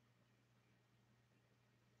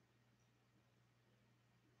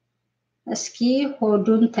እስኪ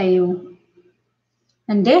ሆዱን ታዩ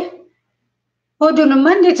እንዴ ሆዱንማ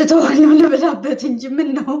እንዴት ተወለው ልብላበት እንጂ ምን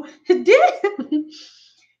ነው እንዴ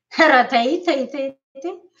ራታይ ታይ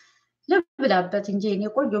ልብላበት እንጂ እኔ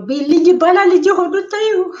ቆጆ ቢልኝ ይባላል ልጅ ሆዱን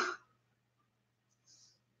ታዩ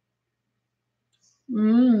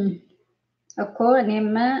እኮ እኔም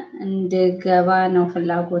እንደገባ ነው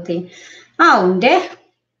ፍላጎቴ አው እንዴ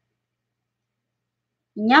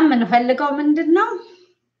እኛም እንፈልገው ምንድነው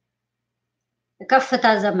ከፍታ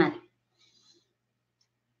ዘመን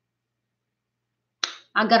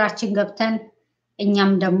አገራችን ገብተን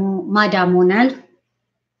እኛም ደግሞ ማዳም ሆነን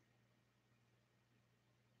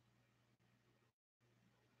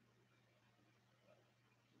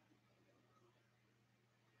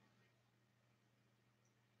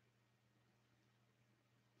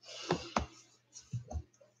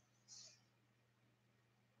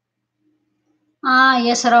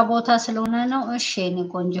የሥራ ቦታ ስለሆነ ነው እሺ እኔ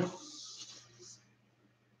ቆንጆ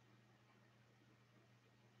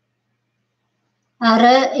አረ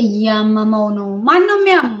እያመመው ነው ማን ነው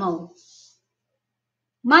የሚያመው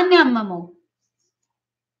ማን ያመመው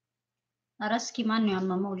አረ እስኪ ማን ነው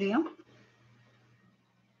ያመመው ሊያው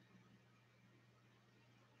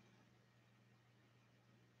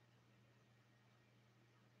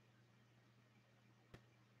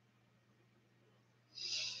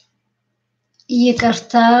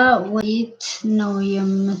ይቅርታ ወይት ነው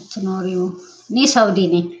የምትኖሪው እኔ ሳውዲ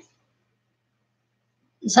ነኝ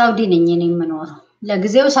እኔ የምኖረው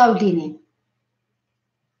ለጊዜው ሳውዲ ነኝ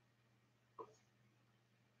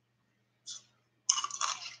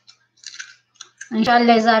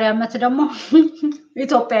ኢንሻአላህ የዛሬ አመት ደግሞ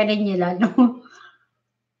ኢትዮጵያ ነኝ ይላል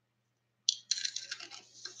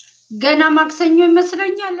ገና ማክሰኞ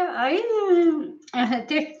ይመስለኛል አይ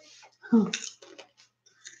እህቴ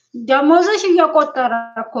ደሞዝሽ እየቆጠረ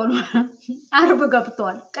እኮ ነው አርብ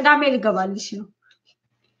ገብቷል ቅዳሜ ሊገባልሽ ነው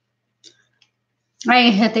አይ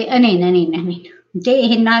እህቴ እኔ እንዴ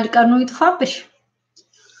ይሄን አልቀኑ ይጥፋብሽ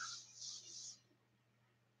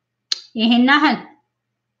ይሄን አህል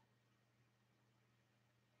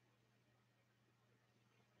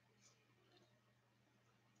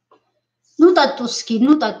ኑጣጡ እስኪ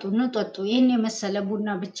ኑጣጡ ይሄን የመሰለ ቡና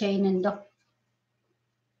ብቻዬን እንደው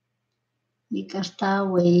ይቅርታ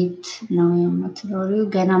ወይት ነው የምትኖሪው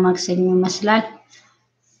ገና ማክሰኞ ይመስላል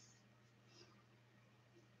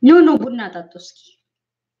ኑ ቡና ጠጡ እስኪ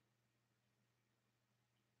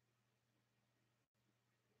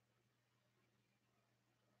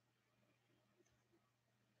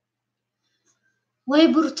ወይ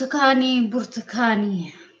ብርቱካኔ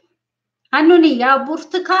አኑኒ ያ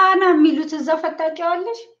ብርቱካና የሚሉት እዛ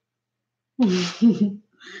ፈታቂዋለሽ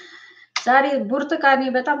ዛሬ ብርቱካኔ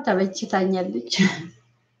በጣም ተበችታኛለች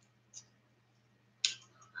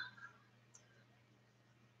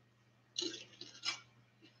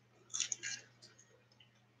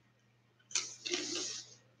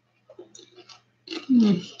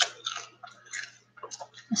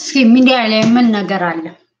እስኪ ሚዲያ ላይ ምን ነገር አለ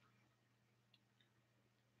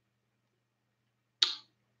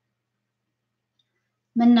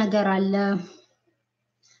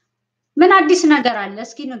ምን አዲስ ነገር አለ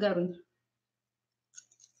እስኪ ንገሩኝ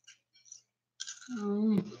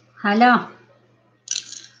ሃላ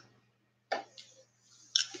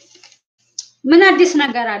ምን አዲስ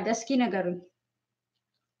ነገር አለ እስኪ ንገሩኝ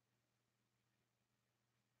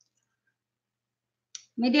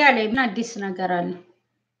ሚዲያ ላይ ምን አዲስ ነገር አለ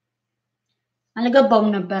አልገባውም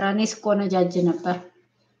ነበር እኔ ስቆነጃጅ ነበር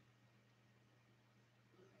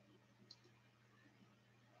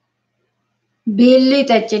ቢሊ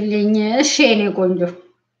ጠጭልኝ እሺ እኔ ቆንጆ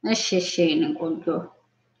እሺ እኔ ቆንጆ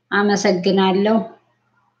አመሰግናለሁ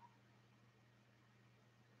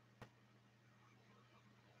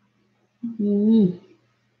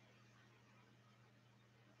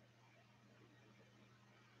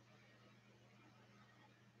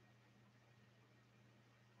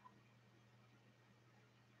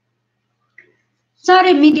ዛሬ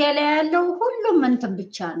ሚዲያ ላይ ያለው ሁሉም እንትን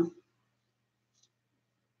ብቻ ነው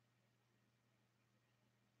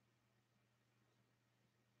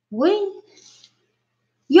ወይ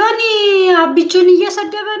ዮኒ አብቹን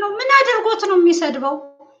እየሰደበ ነው ምን አድርጎት ነው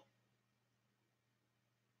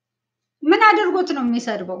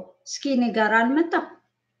የሚሰድበው እስኪ ንገር አልመጣ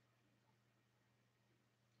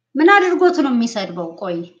ምን አድርጎት ነው የሚሰድበው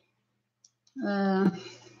ቆይ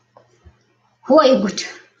ወይ ጉድ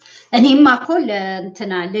እኔማ እኮ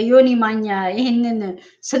ለእንትና ለዮኒ ማኛ ይሄንን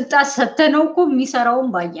ስልጣን ሰተነው እኮ የሚሰራውን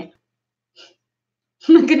ባየን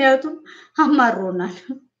ምክንያቱም አማሮናል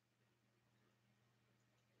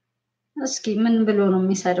እስኪ ምን ብሎ ነው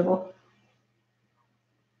የሚሰድበው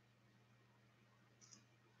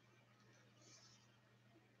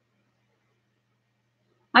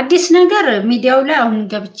አዲስ ነገር ሚዲያው ላይ አሁን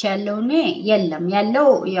ገብቻ ያለው እኔ የለም ያለው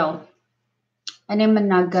ያው እኔ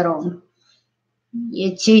የምናገረው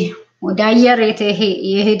የቺ ወደ አየር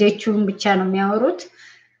የሄደችውን ብቻ ነው የሚያወሩት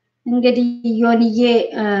እንግዲህ ዮኒዬ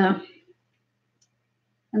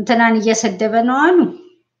እንትናን እየሰደበ ነው አሉ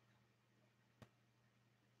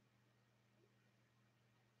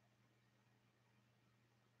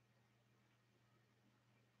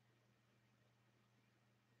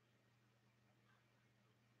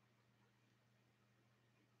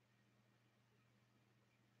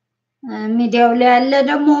ሚዲያው ላይ ያለ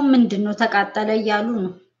ደግሞ ምንድነው ተቃጠለ እያሉ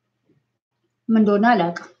ነው ምን እንደሆነ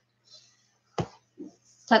አላውቅም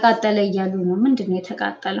ተቃጠለ እያሉ ነው ምንድነው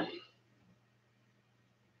የተቃጠለው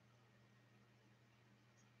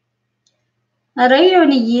ኧረ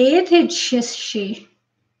ዮኒዬ የት ሄድሽ እሺ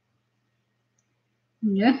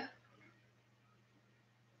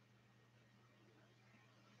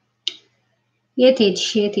የት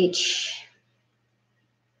ሄድሽ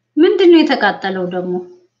ምንድነው የተቃጠለው ደግሞ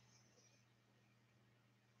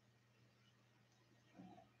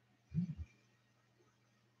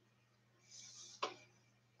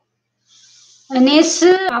እኔስ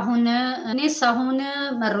አሁን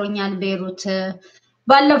መሮኛል ቤሩት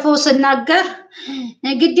ባለፈው ስናገር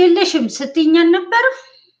ግድ የለሽም ስትኛን ነበር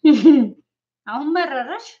አሁን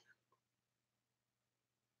መረረሽ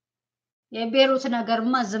የቤሩት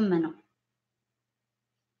ነገርማ ዝም ነው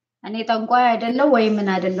እኔ ጠንቋይ አይደለም ወይ ምን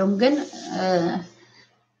አይደለም ግን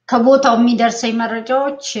ከቦታው የሚደርሰኝ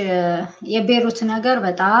መረጃዎች የቤሩት ነገር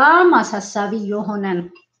በጣም አሳሳቢ የሆነ ነው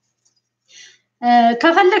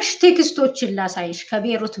ከፈለክሽ ቴክስቶችን ላሳይሽ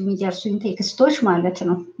ከቤሩት የሚደርሱኝ ቴክስቶች ማለት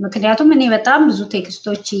ነው ምክንያቱም እኔ በጣም ብዙ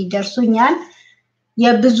ቴክስቶች ይደርሱኛል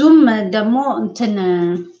የብዙም ደግሞ እንትን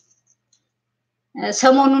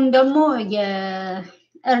ሰሞኑን ደግሞ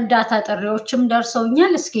የእርዳታ ጥሪዎችም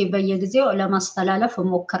ደርሰውኛል እስኪ በየጊዜው ለማስተላለፍ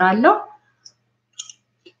እሞክራለሁ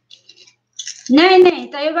ነይ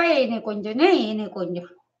ጠይባዬ እኔ ቆንጆ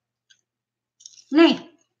ነይ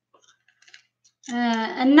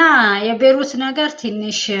እና የቤሩት ነገር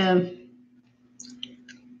ትንሽ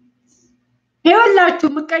ይኸውላችሁ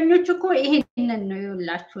ምቀኞች እኮ ይሄንን ነው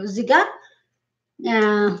ይኸውላችሁ እዚህ ጋር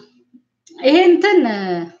ይሄንትን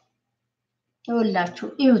ይኸውላችሁ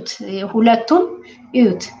እዩት ሁለቱም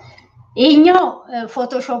እዩት ይሄኛው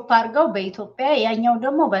ፎቶሾፕ አድርገው በኢትዮጵያ ያኛው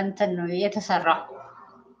ደግሞ በእንትን ነው የተሰራው።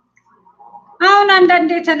 አሁን አንዳንድ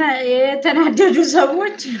የተናደዱ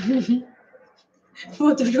ሰዎች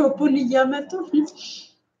ፎቶሾፑን እያመጡ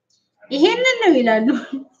ይሄንን ነው ይላሉ።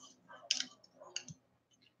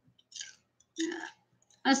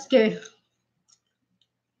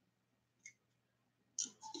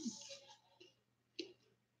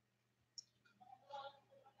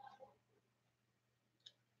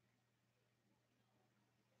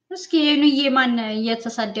 እስኪ የኑዬ ማን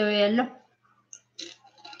እየተሳደበ ያለው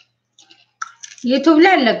ዩቲዩብ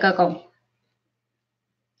ላይ አለቀቀው?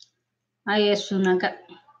 እሱ ነገር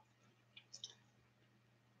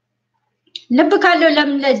ልብ ካለው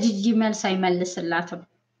ለምን ለጂጂ መልስ አይመልስላትም?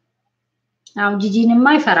 አው ጂጂንማ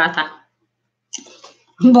ይፈራታል።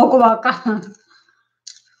 ቦቅባቃ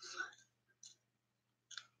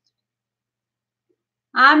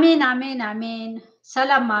አሜን አሜን አሜን።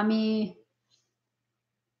 ሰላም ማሚ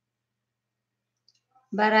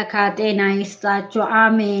በረካ ጤና ይስጣችሁ።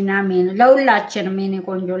 አሜን አሜን። ለሁላችንም የኔ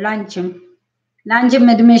ቆንጆ ላንቺም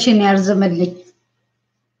እድሜሽን ያርዝምልኝ።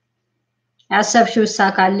 ያሰብሽው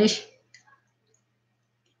ይሳካልሽ።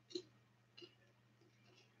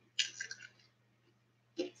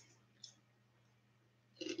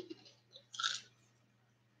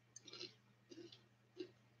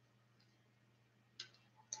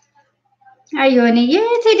 አዮኔ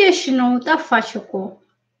የት ሄደሽ ነው? ጠፋሽ እኮ።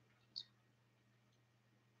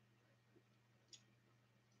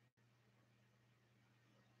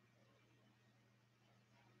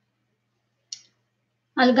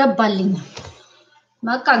 አልገባልኝም።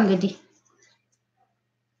 በቃ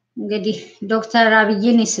እንግዲህ ዶክተር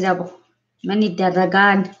አብይን ይስደቡ። ምን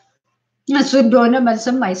ይደረጋል? እሱ እንደሆነ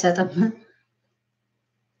መልስም አይሰጥም።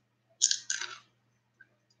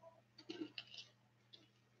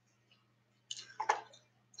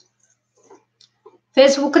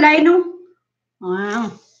 ፌስቡክ ላይ ነው።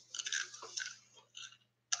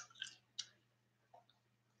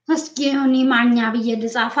 እስኪ ሆኒ ማኛ ብዬ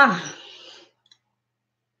ልጻፋ።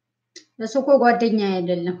 እሱ እኮ ጓደኛ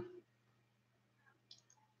አይደለም።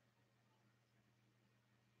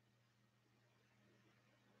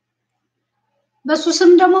 በሱ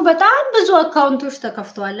ስም ደግሞ በጣም ብዙ አካውንቶች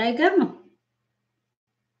ተከፍተዋል። አይገርምም?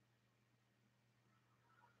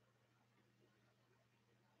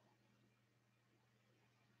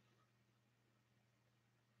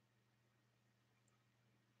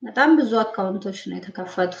 በጣም ብዙ አካውንቶች ነው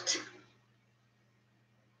የተከፈቱት።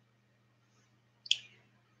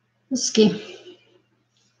 እስኪ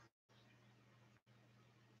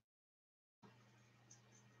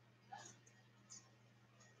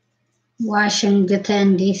ዋሽንግተን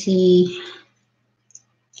ዲሲ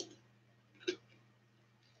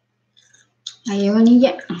አዮንዬ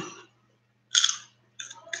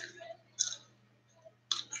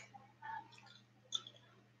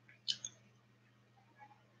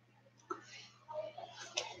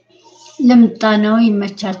ልምጣ ነው።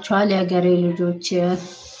 ይመቻቸዋል የሀገሬ ልጆች።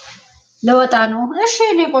 ለወጣ ነው። እሺ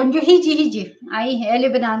እኔ ቆንጆ ሂጂ። አይ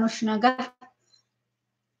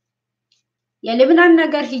የሊብናን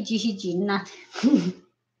ነገር ሂጂ እናት።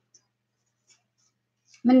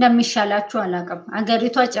 ምን እንደሚሻላችሁ አላውቅም።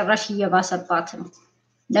 አገሪቷ ጭራሽ እየባሰባት ነው።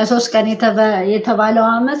 ለ3 ቀን የተባለው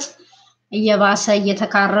አመት እየባሰ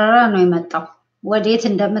እየተካረረ ነው የመጣው። ወዴት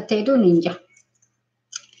እንደምትሄዱ እንጃ።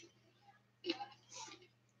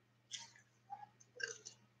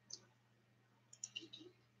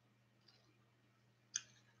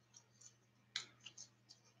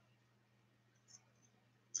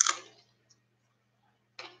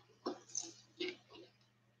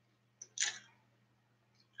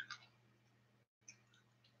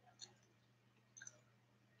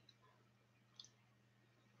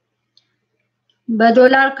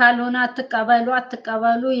 በዶላር ካልሆነ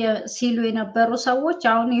አትቀበሉ ሲሉ የነበሩ ሰዎች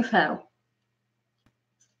አሁን ይፈሩ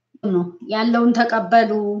ነው። ያለውን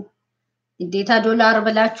ተቀበሉ፣ ግዴታ ዶላር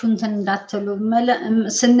ብላችሁ እንትን እንዳትሉ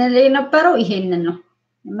ስንል የነበረው ይሄንን ነው።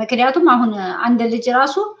 ምክንያቱም አሁን አንድ ልጅ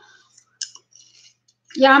ራሱ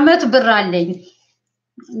የአመት ብር አለኝ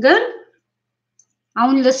ግን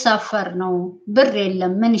አሁን ልሳፈር ነው፣ ብር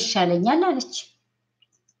የለም፣ ምን ይሻለኛል አለች።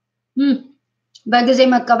 በጊዜ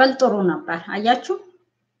መቀበል ጥሩ ነበር። አያችሁ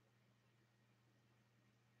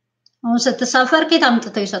አሁን ስትሳፈር ከየት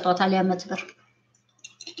አምጥተው ይሰጧታል የአመት ብር?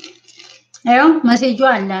 አዩ መሴጁ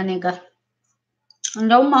አለ እኔ ጋር።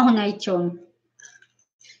 እንደውም አሁን አይቼው ነው።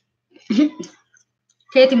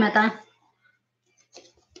 ከየት ይመጣል?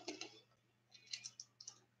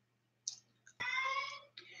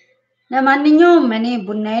 ለማንኛውም እኔ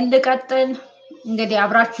ቡናዬን ልቀጥል። እንግዲህ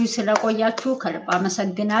አብራችሁ ስለቆያችሁ ከልብ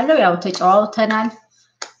አመሰግናለሁ። ያው ተጨዋውተናል።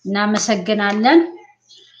 እናመሰግናለን።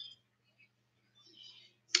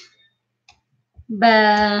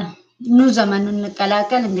 በኑ ዘመን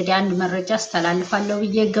እንቀላቀል እንግዲህ አንድ መረጃ አስተላልፋለሁ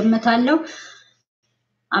ብዬ ገምታለሁ።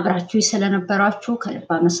 አብራችሁ ስለነበራችሁ ከልብ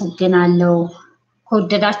አመሰግናለሁ።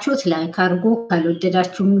 ከወደዳችሁት ላይክ አድርጉ፣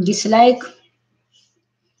 ካልወደዳችሁም ዲስላይክ።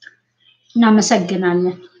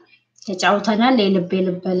 እናመሰግናለን። ተጫውተናል የልብ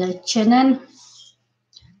የልበላችንን።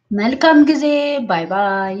 መልካም ጊዜ። ባይ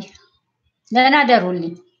ባይ። ደህና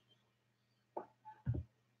ደሩልኝ።